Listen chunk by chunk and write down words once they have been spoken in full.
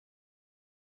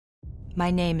My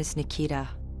name is Nikita.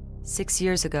 6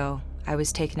 years ago, I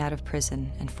was taken out of prison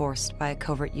and forced by a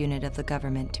covert unit of the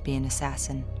government to be an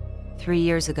assassin. 3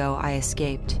 years ago, I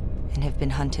escaped and have been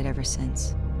hunted ever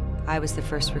since. I was the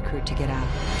first recruit to get out.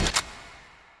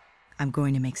 I'm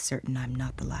going to make certain I'm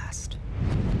not the last.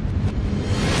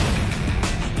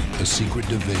 A secret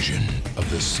division of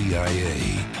the CIA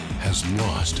has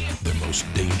lost their most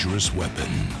dangerous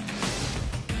weapon.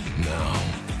 Now,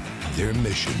 their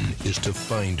mission is to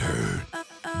find her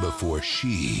before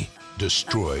she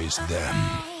destroys them.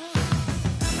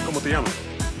 ¿Cómo te llamas?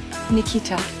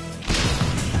 Nikita.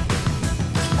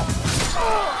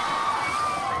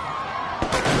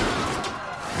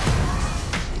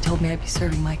 They told me I'd be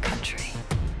serving my country.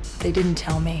 What they didn't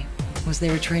tell me was they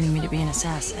were training me to be an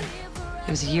assassin. It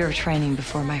was a year of training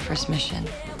before my first mission.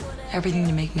 Everything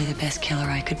to make me the best killer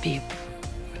I could be,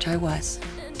 which I was,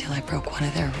 till I broke one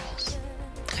of their rules.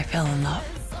 I fell in love.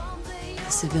 A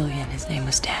civilian, his name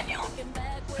was Daniel.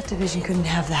 But division couldn't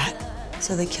have that,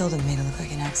 so they killed him, made it look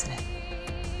like an accident.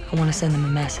 I want to send them a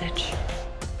message.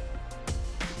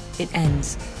 It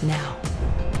ends now.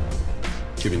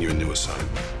 Giving you a new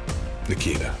assignment.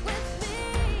 Nikita.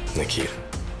 Nikita.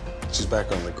 She's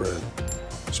back on the grid.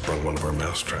 Sprung one of our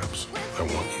mousetraps. I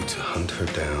want you to hunt her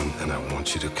down, and I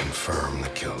want you to confirm the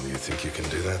kill. You think you can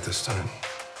do that this time?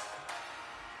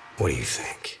 What do you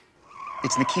think?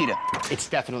 It's Nikita. It's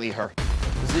definitely her.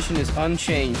 Position is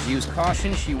unchanged. Use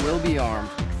caution. She will be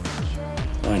armed.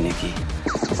 Bye, Nikki.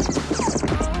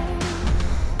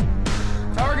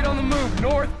 Target on the move.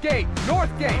 North gate. North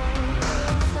gate.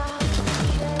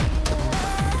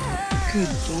 Good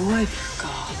boy,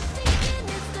 God.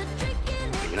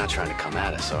 You're not trying to come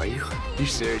at us, are you? You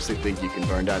seriously think you can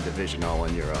burn down division all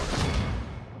on your own?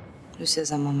 Who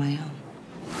says I'm on my own?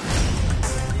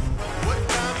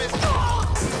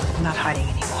 I'm not hiding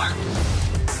anymore.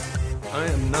 I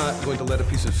am not going to let a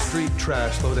piece of street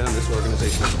trash slow down this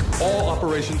organization. All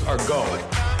operations are go.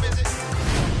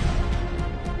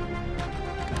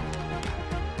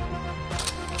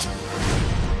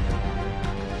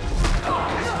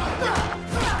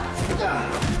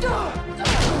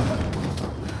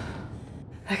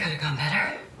 That could have gone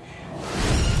better.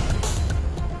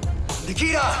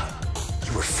 Nikita!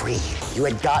 You were free. You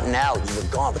had gotten out. You were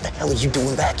gone. What the hell are you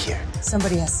doing back here?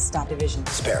 Somebody has to stop division.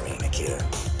 Spare me, Nikita.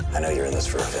 I know you're in this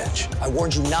for revenge. I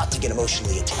warned you not to get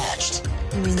emotionally attached.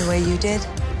 You mean the way you did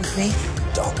with me?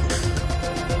 Don't.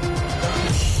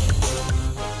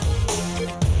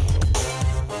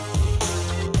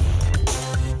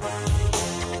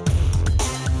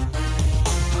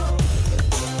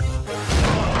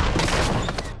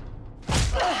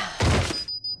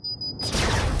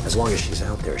 As long as she's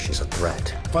out there, she's a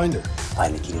threat. Find her.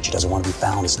 Find Nikita. She doesn't want to be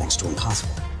found. It's next to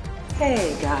impossible.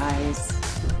 Hey, guys.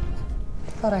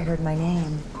 I thought I heard my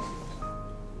name.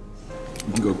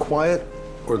 You can go quiet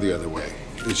or the other way.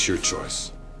 It's your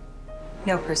choice.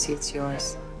 No, Percy, it's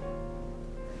yours.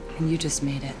 And you just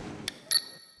made it.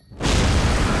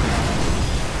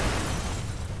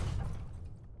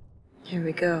 Here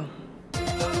we go.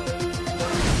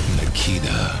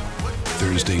 Nikita.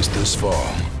 Thursdays this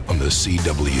fall on the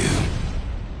CW.